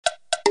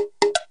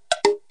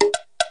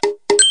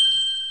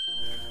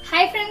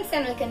friends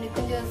and welcome to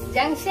KUNJU'S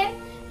Junction.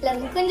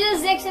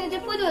 KUNJU'S Junction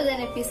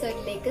പുതിയൊരു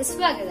എപ്പിസോഡിലേക്ക്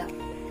സ്വാഗതം.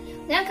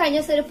 ഞാൻ കഴിഞ്ഞ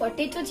ദിവസം ഒരു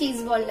പൊട്ടറ്റോ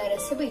ചീസ് ബോളിന്റെ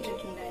റെസിപ്പി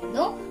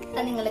ഇട്ടിട്ടുണ്ടായിരുന്നു.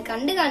 അത് നിങ്ങൾ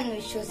കണ്ടു കാണുന്നു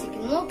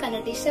വിശ്വസിക്കുന്നു.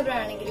 കണ്ടിട്ട്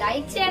ഇഷ്ടപ്പെടുകയാണെങ്കിൽ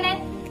ലൈക്ക് ചെയ്യണേ.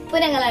 ഇപ്പൊ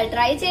നിങ്ങൾ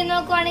ട്രൈ ചെയ്ത്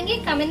നോക്കുവാണെങ്കിൽ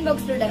കമന്റ്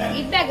ബോക്സിലൂടെ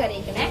ഫീഡ്ബാക്ക്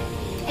അറിയിക്കണേ.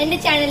 എന്റെ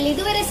ചാനൽ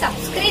ഇതുവരെ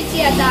സബ്സ്ക്രൈബ്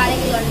ചെയ്യാത്ത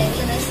ആരെങ്കിലും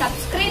ഉണ്ടെങ്കിൽ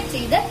സബ്സ്ക്രൈബ്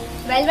ചെയ്ത്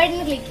ബെൽ ബട്ടൺ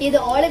ക്ലിക്ക് ചെയ്ത്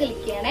ഓൾ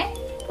ക്ലിക്ക് ചെയ്യണേ.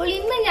 അപ്പോൾ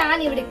ഇന്ന് ഞാൻ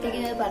ഇവിടെ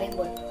എത്തിക്കുന്നത്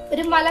പറയുമ്പോൾ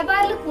ഒരു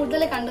മലബാറിൽ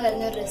കൂടുതൽ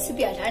കണ്ടുവരുന്ന ഒരു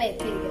റെസിപ്പി ആയിട്ടാണ്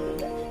എത്തിയിരിക്കുന്നത്.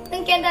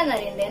 നിങ്ങൾക്ക് എന്താണെന്ന്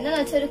അറിയണ്ടേ? എന്താന്ന്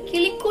വെച്ചാൽ ഒരു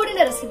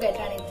കിളിക്കൂടിന്റെ റെസിപ്പി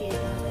ആയിട്ടാണ്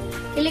എത്തിയിരിക്കുന്നത്.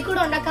 കിളിക്കൂട്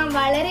ഉണ്ടാക്കാൻ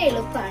വളരെ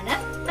എളുപ്പമാണ്.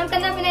 നമുക്ക്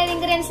എന്നാ പിന്നെ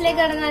ഇൻഗ്രീഡിയൻസിലേക്ക്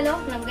കടന്നാലോ?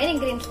 നമുക്ക്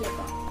ഇൻഗ്രീഡിയൻസിലേക്ക്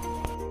പോകാം.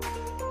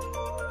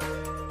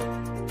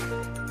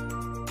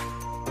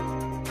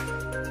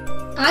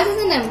 ആദ്യം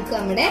തന്നെ നമുക്ക്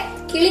നമ്മുടെ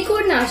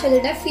കിളിക്കൂടിന്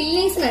ആവശ്യമായിട്ടുള്ള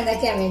ഫില്ലിങ്സിന്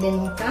എന്തൊക്കെയാ വേണ്ടി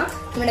നോക്കാം.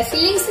 നമ്മുടെ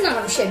ഫില്ലിങ്സിന്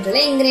ആവശ്യമായിട്ടുള്ള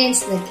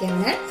ഇൻഗ്രീഡിയൻസ്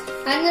ഇതൊക്കെയാണ്.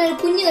 അതിന് ഒരു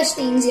കുഞ്ഞു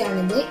കഷ്ണം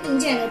ഇഞ്ചിയാണിത്.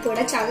 ഇഞ്ചി അതിനകത്ത്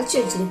ഇവിടെ ചതച്ചു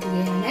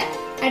വെച്ചിരിക്കുകയാണ്.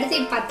 അടുത്ത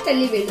ഈ 10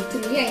 അല്ലി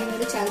വെളുത്തുള്ളി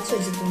അതിനോട് ചതച്ചു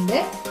വെച്ചിട്ടുണ്ട്.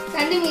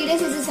 2 മീഡിയം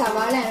സൈസ്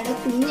സവാള അതിനോട്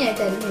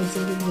കുഞ്ഞായിട്ട് അരിഞ്ഞു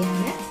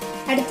വെച്ചിരിക്കുകയാണ്.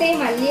 അടുത്ത ഈ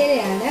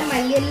മല്ലിയിലയാണ്.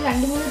 മല്ലിയില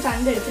 2-3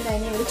 തണ്ട് എടുത്തിട്ട്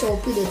അതിനെ ഇവിടെ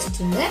ചോപ്പ് ചെയ്ത്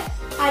വെച്ചിട്ടുണ്ട്.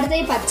 അടുത്ത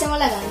ഈ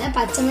പച്ചമുളകാണ്.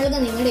 പച്ചമുളക്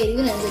നിങ്ങളുടെ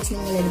എരിവിനനുസരിച്ച്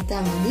നിങ്ങൾ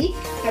എടുത്താൽ മതി.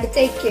 അടുത്ത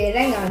ഈ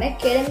കിഴങ്ങാണ്.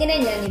 കിഴങ്ങിനെ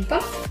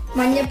ഞാനിപ്പം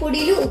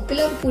മഞ്ഞപ്പൊടിയിലും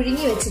ഉപ്പിലും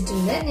പുഴുങ്ങി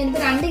വെച്ചിട്ടുണ്ട്.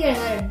 ഞാനിപ്പോ 2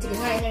 കിഴങ്ങാണ്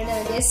എടുത്തിരിക്കുന്നത്. അതിനായിട്ട്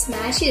അതിനെ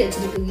സ്മാഷ് ചെയ്ത്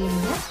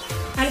വെച്ചിരിക്കുകയാണ്.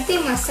 അടുത്ത ഈ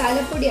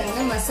മസാലപ്പൊടിയാണ്.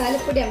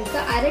 മസാലപ്പൊടി നമുക്ക്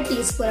 1/2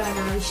 ടീസ്പൂൺ ആണ്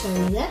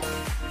ആവശ്യമുള്ളത്.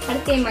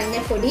 അടുത്ത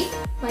മഞ്ഞപ്പൊടി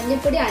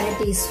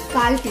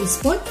 1/4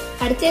 ടീസ്പൂൺ.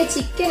 അടുത്ത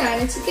ചിക്കൻ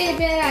ആണ്. ചിക്കൻ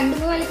ഇപ്പൊ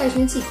 2-3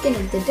 കഷ്ണം ചിക്കൻ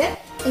എടുത്തിട്ട്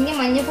ഇങ്ങനെ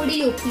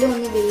മഞ്ഞപ്പൊടിയിൽ ഉപ്പിലും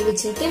ഒന്ന്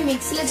വേവിച്ചിട്ട്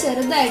മിക്സിൽ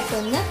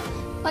ചെറുതായിട്ടൊന്ന്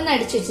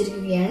അടിച്ചു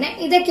വെച്ചിരിക്കുകയാണ്.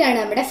 ഇതൊക്കെയാണ്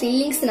നമ്മുടെ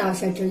ഫില്ലിങ്സിന്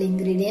ആവശ്യമായിട്ടുള്ള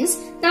ഇൻഗ്രീഡിയൻസ്.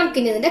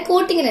 നമുക്കിനി ഇതിന്റെ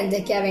കോട്ടിങ്ങിന്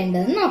എന്തൊക്കെയാ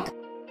വേണ്ടതെന്ന് നോക്കാം.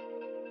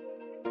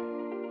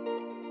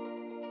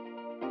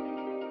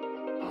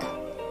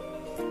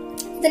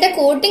 ഇതിന്റെ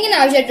കോട്ടിങ്ങിന്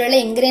ആവശ്യമായിട്ടുള്ള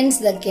ഇൻഗ്രീഡിയൻസ്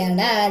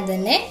ഇതൊക്കെയാണ്. അത്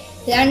തന്നെ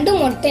 2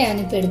 മുട്ട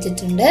ഞാനിപ്പോ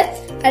എടുത്തിട്ടുണ്ട്.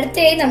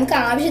 അടുത്തതായി നമുക്ക്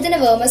ആവശ്യത്തിന്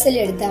വേർമസലി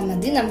എടുത്താൽ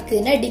മതി. നമുക്ക്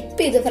ഇതിനെ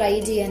ഡിപ്പ് ചെയ്ത് ഫ്രൈ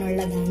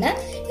ചെയ്യാനുള്ളതാണ്.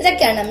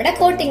 ഇതൊക്കെയാണ് നമ്മുടെ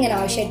കോട്ടിങ്ങിന്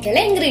ആവശ്യമായിട്ടുള്ള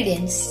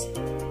ഇൻഗ്രീഡിയൻസ്.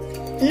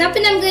 എന്നാ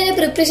പിന്നെ നമുക്ക് ഇതിന്റെ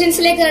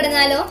പ്രിപ്പറേഷൻസിലേക്ക്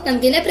കടന്നാലോ?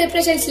 നമുക്ക് ഇതിന്റെ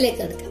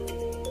പ്രിപ്പറേഷൻസിലേക്ക് എടുക്കാം.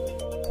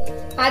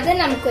 ആദ്യം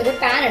നമുക്കൊരു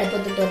പാൻ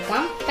അടുപ്പത്തിട്ട്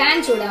വെക്കാം. പാൻ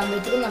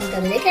ചൂടാകുമ്പോഴത്തേക്കും നമുക്ക്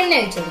അതിലേക്ക് എണ്ണ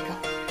ഒഴിച്ചെടുക്കാം.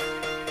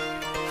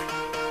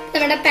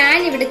 നമ്മുടെ പാൻ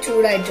ഇവിടെ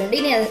ചൂടായിട്ടുണ്ട്.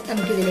 ഇനി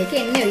നമുക്ക് ഇതിലേക്ക്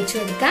എണ്ണ ഒഴിച്ചു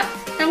കൊടുക്കാം.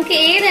 നമുക്ക്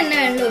ഏത് എണ്ണ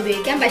വേണമെങ്കിലും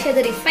ഉപയോഗിക്കാം. പക്ഷെ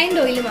അത് റിഫൈൻഡ്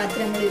ഓയിൽ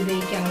മാത്രമേ നമ്മൾ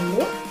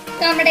ഉപയോഗിക്കാവുള്ളൂ.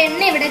 നമ്മുടെ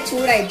എണ്ണ ഇവിടെ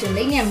ചൂടായിട്ടുണ്ട്.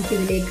 ഇനി നമുക്ക്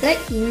ഇതിലേക്ക്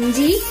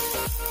ഇഞ്ചി,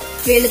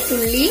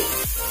 വെളുത്തുള്ളി,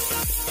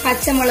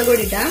 പച്ചമുളക്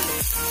കൂടി ഇടാം.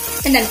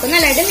 എന്നിട്ട് നമുക്ക്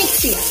നല്ലതായിട്ട്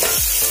മിക്സ് ചെയ്യാം.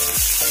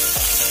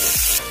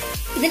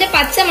 ഇതിന്റെ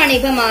പച്ചമണം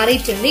ഇപ്പൊ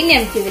മാറിയിട്ടുണ്ട്. ഇനി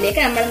നമുക്ക്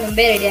ഇതിലേക്ക് നമ്മൾ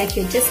മുമ്പേ റെഡിയാക്കി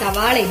വെച്ച്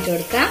സവാള ഇട്ട്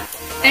കൊടുക്കാം.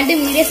 2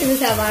 മീഡിയം സൈസ്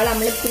സവാള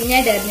നമ്മൾ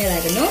കുഞ്ഞായിട്ട്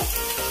അരിഞ്ഞതായിരുന്നു.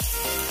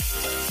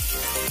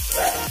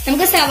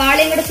 നമുക്ക്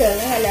സവാളയും കൂടെ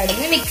ചേർന്ന്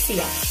നല്ലതായിട്ട് മിക്സ്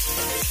ചെയ്യാം.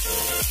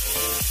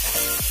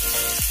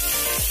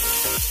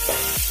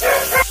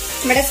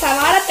 നമ്മുടെ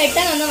സവാള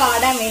പെട്ടെന്ന് ഒന്ന്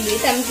വാടാൻ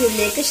വേണ്ടിയിട്ട് നമുക്ക്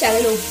ഇതിലേക്ക്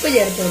ശകലം ഉപ്പ്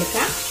ചേർത്ത്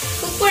കൊടുക്കാം.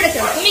 ഉപ്പോടെ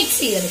ചേർത്ത് മിക്സ്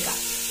ചെയ്തെടുക്കാം.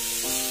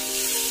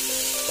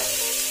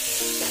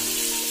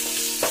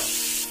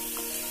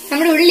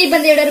 നമ്മുടെ ഉള്ളി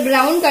ഇപ്പം ഇവിടെ ഒരു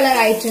ബ്രൗൺ കളർ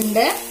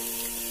ആയിട്ടുണ്ട്.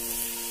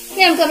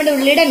 ഇനി നമുക്ക് നമ്മുടെ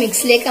ഉള്ളിയുടെ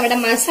മിക്സിലേക്ക് നമ്മുടെ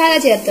മസാല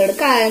ചേർത്ത്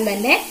കൊടുക്കാം. ആദ്യം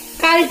തന്നെ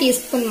 1/4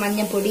 ടീസ്പൂൺ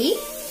മഞ്ഞൾപ്പൊടി,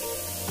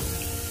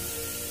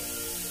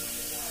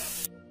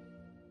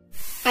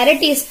 1/2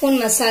 ടീസ്പൂൺ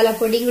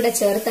മസാലപ്പൊടിയും കൂടെ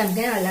ചേർത്ത്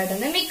നമുക്ക്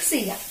നല്ലതായിട്ടൊന്ന് മിക്സ്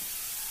ചെയ്യാം.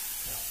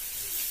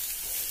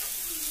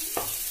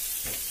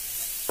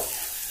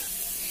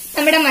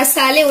 നമ്മുടെ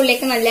മസാല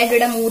ഉള്ളിലേക്ക് നല്ലതായിട്ട്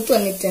ഇവിടെ മൂത്ത്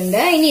വന്നിട്ടുണ്ട്.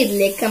 ഇനി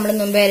ഇതിലേക്ക് നമ്മൾ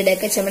മുമ്പേ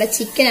ഇടയ്ക്ക് നമ്മുടെ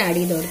ചിക്കൻ ആഡ്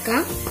ചെയ്ത്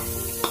കൊടുക്കാം.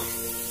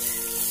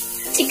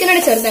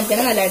 ചിക്കനോട് ചേർത്ത് നമുക്ക്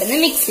നല്ലതായിട്ട്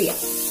മിക്സ് ചെയ്യാം.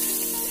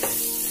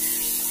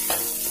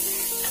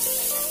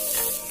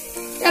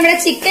 നമ്മുടെ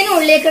ചിക്കൻ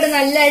ഉള്ളിലേക്ക്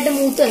നല്ലതായിട്ട്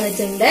മൂത്ത്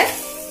വന്നിട്ടുണ്ട്.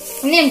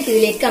 ഇനി നമുക്ക്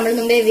ഇതിലേക്ക് നമ്മൾ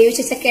മുമ്പേ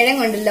വേവിച്ച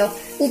കിഴങ്ങുണ്ടല്ലോ,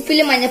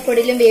 ഉപ്പിലും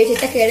മഞ്ഞപ്പൊടിയിലും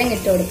വേവിച്ച കിഴങ്ങ്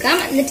ഇട്ട് കൊടുക്കാം.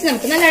 എന്നിട്ട്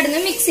നമുക്ക്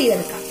നല്ലതായിട്ട് മിക്സ്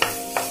ചെയ്തെടുക്കാം.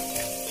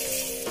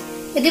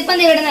 ഇതിപ്പം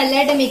ഇവിടെ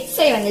നല്ലതായിട്ട് മിക്സ്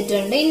ആയി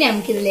വന്നിട്ടുണ്ട്. ഇനി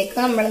നമുക്ക് ഇതിലേക്ക്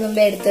നമ്മൾ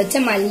മുമ്പേ എടുത്ത് വെച്ച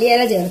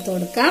മല്ലിയില ചേർത്ത്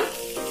കൊടുക്കാം.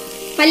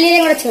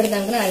 മല്ലിയിലയും കൂടെ ചേർത്ത്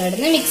നമുക്ക്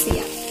നല്ലതായിട്ട് മിക്സ്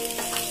ചെയ്യാം.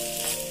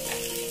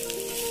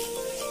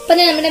 ഇപ്പൊ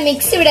നമ്മുടെ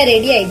മിക്സ് ഇവിടെ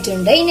റെഡി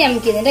ആയിട്ടുണ്ട്. ഇനി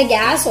നമുക്ക് ഇതിന്റെ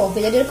ഗ്യാസ് ഓഫ്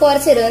ചെയ്തിട്ട്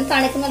കുറച്ച് നേരം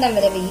തണുക്കുന്നിടം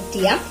വരെ വെയിറ്റ്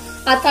ചെയ്യാം.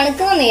 ആ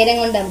തണുക്കുന്ന നേരം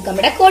കൊണ്ട് നമുക്ക്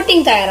നമ്മുടെ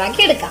കോട്ടിംഗ്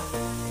തയ്യാറാക്കി എടുക്കാം.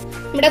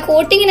 നമ്മുടെ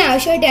കോട്ടിങ്ങിന്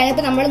ആവശ്യമായിട്ടാണ്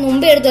ഇപ്പൊ നമ്മൾ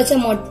മുമ്പ് എടുത്ത് വെച്ച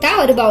മുട്ട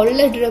ഒരു ബൗളിൽ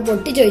ഇട്ടിട്ട്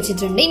പൊട്ടിച്ച്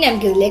വെച്ചിട്ടുണ്ട്. ഇനി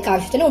നമുക്ക് ഇതിലേക്ക്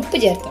ആവശ്യത്തിന് ഉപ്പ്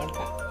ചേർത്ത് കൊടുക്കാം.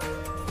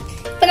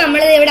 ഇപ്പൊ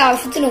നമ്മൾ ഇവിടെ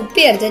ആവശ്യത്തിന് ഉപ്പ്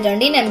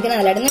ചേർത്തിട്ടുണ്ട്. ഇനി നമുക്ക്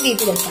നല്ലതായിട്ട്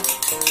ബീറ്റ് കൊടുക്കാം.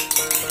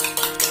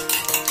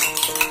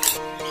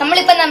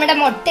 നമ്മളിപ്പോ നമ്മുടെ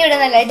മുട്ട ഇവിടെ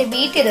നല്ലതായിട്ട്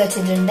ബീറ്റ് ചെയ്ത്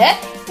വെച്ചിട്ടുണ്ട്.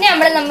 ഇനി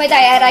നമ്മൾ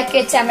തയ്യാറാക്കി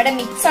വെച്ച നമ്മുടെ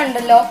മിക്സ്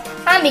ഉണ്ടല്ലോ,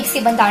 ആ മിക്സ്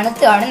ഇപ്പം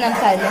തണുത്തുമാണ്.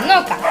 നമുക്ക് അതിൽ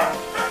നോക്കാം.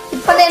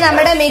 ഇപ്പൊ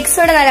നമ്മുടെ മിക്സ്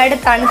ഇവിടെ നല്ലതായിട്ട്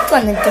തണുത്ത്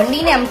വന്നിട്ടുണ്ട്.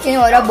 ഇനി നമുക്ക്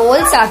ഓരോ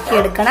ബോൾസ് ആക്കി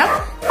എടുക്കണം.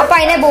 അപ്പൊ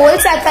അതിനെ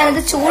ബോൾസ് ആക്കാൻ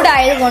ഇത്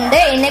ചൂടായത് കൊണ്ട്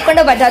എന്നെ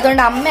കൊണ്ട്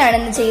പറ്റാത്തതുകൊണ്ട് അമ്മയാണ്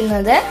ഇന്ന്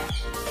ചെയ്യുന്നത്.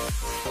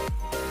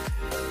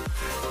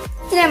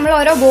 ഇനി നമ്മൾ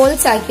ഓരോ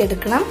ബോൾസ് ആക്കി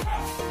എടുക്കണം.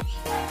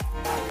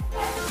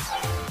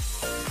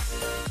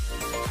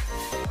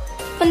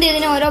 അപ്പം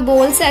ഇതിനെ ഓരോ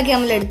ബോൾസ് ആക്കി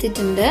നമ്മൾ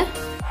എടുത്തിട്ടുണ്ട്.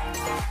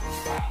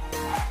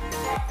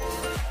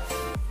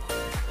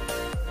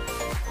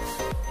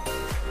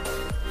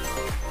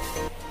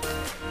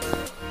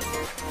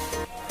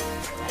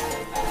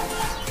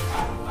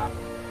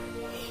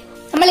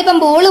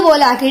 നമ്മളിപ്പം ബോള്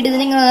പോലെ ആക്കിയിട്ട്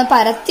ഇതിനിങ്ങനെ ഒന്ന്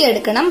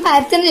പരത്തിയെടുക്കണം.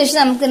 പരത്തിയതിനു ശേഷം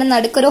നമുക്ക് ഇതിന്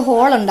നടുക്കൊരു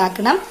ഹോൾ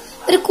ഉണ്ടാക്കണം,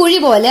 ഒരു കുഴി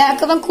പോലെ.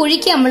 അപ്പം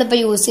കുഴിക്ക് നമ്മളിപ്പോ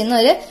യൂസ് ചെയ്യുന്ന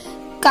ഒരു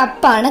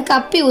കപ്പാണ്.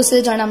 കപ്പ് യൂസ്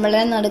ചെയ്തിട്ടാണ്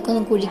നമ്മളെ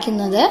നടുക്കൊന്ന്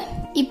കുഴിക്കുന്നത്.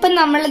 ഇപ്പൊ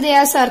നമ്മളിത്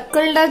ആ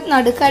സർക്കിളിന്റെ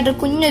നടുക്കായിട്ട്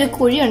കുഞ്ഞൊരു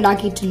കുഴി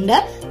ഉണ്ടാക്കിയിട്ടുണ്ട്.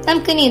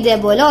 നമുക്കിനി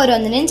ഇതേപോലെ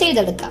ഓരോന്നിനെയും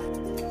ചെയ്തെടുക്കാം.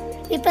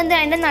 ഇപ്പൊ എന്താ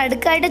അതിന്റെ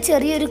നടുക്കായിട്ട്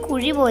ചെറിയൊരു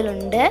കുഴി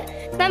പോലുണ്ട്.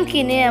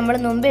 നമുക്കിനി നമ്മൾ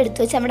മുമ്പ്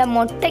എടുത്തു വെച്ച് നമ്മുടെ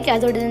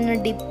മുട്ടയ്ക്കകത്തോട്ട് നിന്ന്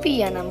ഡിപ്പ്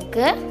ചെയ്യാം.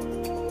 നമുക്ക്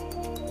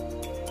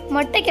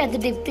മുട്ടയ്ക്കകത്ത്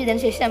ഡിപ്പ്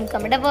ചെയ്തതിനു ശേഷം നമുക്ക്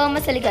നമ്മുടെ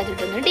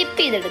വേമസലിക്കകത്തോട്ടൊന്ന് ഡിപ്പ്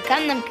ചെയ്തെടുക്കാം.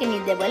 നമുക്കിനി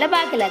ഇതേപോലെ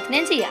ബാക്കി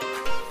എല്ലാത്തിനെയും ചെയ്യാം.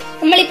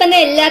 നമ്മളിപ്പോ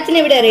എല്ലാത്തിനും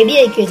ഇവിടെ റെഡി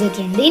ആക്കി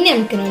വെച്ചിട്ടുണ്ട്. ഇനി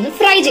നമുക്കിനൊന്ന്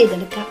ഫ്രൈ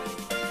ചെയ്തെടുക്കാം.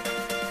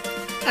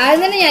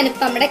 ആദ്യം തന്നെ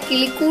ഞാനിപ്പോ നമ്മുടെ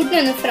കിളിക്കൂട്ടിനെ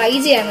ഒന്ന് ഫ്രൈ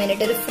ചെയ്യാൻ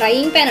വേണ്ടിട്ട് ഒരു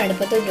ഫ്രൈയിങ് പാൻ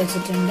അടുപ്പത്തോട്ട്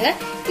വെച്ചിട്ടുണ്ട്.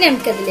 ഇനി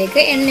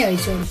നമുക്കതിലേക്ക് എണ്ണ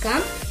ഒഴിച്ചു കൊടുക്കാം.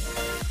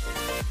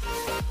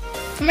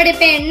 നമ്മുടെ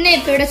ഇപ്പൊ എണ്ണ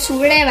ഇപ്പൊ ഇവിടെ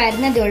ചൂടായി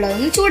വരുന്നതേ ഉള്ളൂ,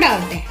 ഒന്ന്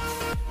ചൂടാവട്ടെ.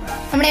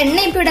 നമ്മുടെ എണ്ണ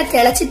ഇപ്പൊ ഇവിടെ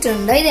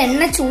തിളച്ചിട്ടുണ്ട്. ഇത്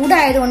എണ്ണ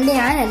ചൂടായതുകൊണ്ട്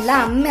ഞാനല്ല,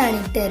 അമ്മയാണ്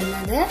ഇട്ട്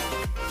തരുന്നത്.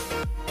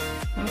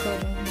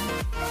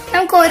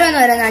 നമുക്ക്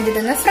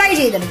ഓരോന്നോരോന്നായിട്ടൊന്ന് ഫ്രൈ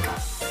ചെയ്തെടുക്കാം.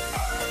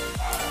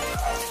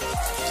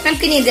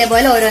 നമുക്കിനി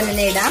ഇതേപോലെ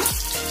ഓരോന്നിനെ ഇടാം.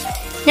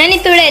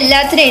 ഞാനിപ്പോ ഇവിടെ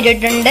എല്ലാത്തിനും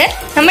ഇട്ടിട്ടുണ്ട്.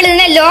 നമ്മൾ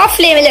ഇതിനെ ലോ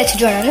ഫ്ലെയിമിൽ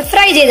വെച്ചിട്ട് വേണം ഒന്ന്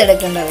ഫ്രൈ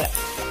ചെയ്തെടുക്കേണ്ടത്.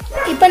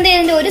 ഇപ്പൊ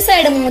ഇതിന്റെ ഒരു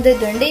സൈഡ്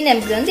മൂത്തിട്ടുണ്ട്. ഇനി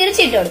നമുക്കിതൊന്ന്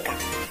തിരിച്ചിട്ട് കൊടുക്കാം.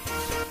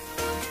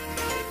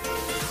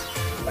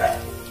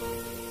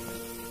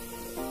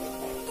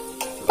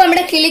 ഇപ്പൊ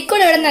നമ്മുടെ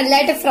കിളിക്കൂട് ഇവിടെ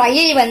നല്ലതായിട്ട് ഫ്രൈ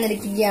ആയി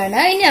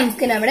വന്നിരിക്കുകയാണ്. ഇനി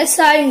നമുക്ക് നമ്മുടെ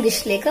സർവിംഗ്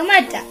ഡിഷിലേക്ക്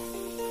മാറ്റാം.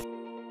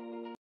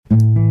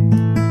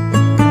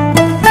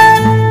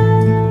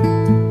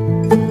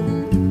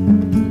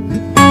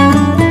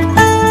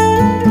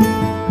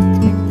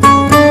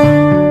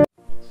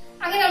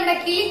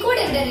 കിളിക്കൂട്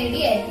ഇവിടെ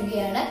റെഡി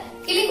ആയിരിക്കുകയാണ്.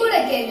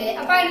 കിളിക്കൂടൊക്കെ അല്ലേ,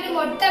 അപ്പൊ അതിനൊരു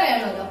മുട്ട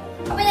വേണമല്ലോ.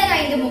 അപ്പൊ ഞാൻ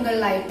അതിന്റെ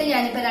മുകളിലായിട്ട്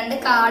ഞാനിപ്പോ 2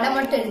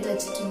 കാടമുട്ട എടുത്ത്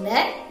വെച്ചിട്ടുണ്ട്.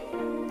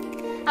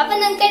 അപ്പൊ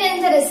നിങ്ങൾക്ക്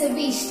എന്റെ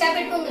റെസിപ്പി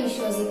ഇഷ്ടപ്പെട്ടു എന്ന്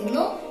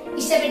വിശ്വസിക്കുന്നു.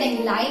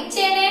 ഇഷ്ടപ്പെട്ടെങ്കിൽ ലൈക്ക്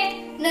ചെയ്യണേ.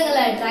 നിങ്ങൾ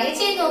ട്രൈ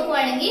ചെയ്ത്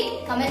നോക്കുവാണെങ്കിൽ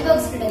കമന്റ്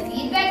ബോക്സിലൂടെ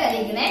ഫീഡ്ബാക്ക്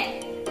അറിയിക്കണേ.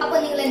 അപ്പൊ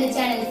നിങ്ങൾ എന്റെ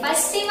ചാനൽ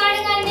ഫസ്റ്റ് ടൈം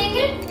ആണ്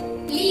കാണുന്നെങ്കിൽ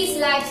please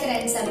like share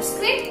and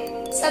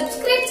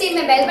subscribe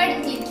ചെയ്യുമ്പോൾ ബെൽ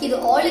ബട്ടൺ ക്ലിക്ക് ചെയ്ത്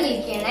ഓൾ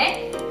ക്ലിക്ക് ചെയ്യണേ.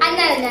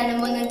 എന്നാലും ഞാൻ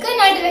നിങ്ങൾക്ക്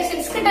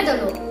നോട്ടിഫിക്കേഷൻസ്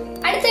കിട്ടത്തുള്ളൂ.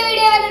 അടുത്ത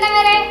വീഡിയോ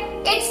വരുന്നവരെ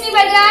it's me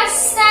Badra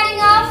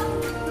signing off.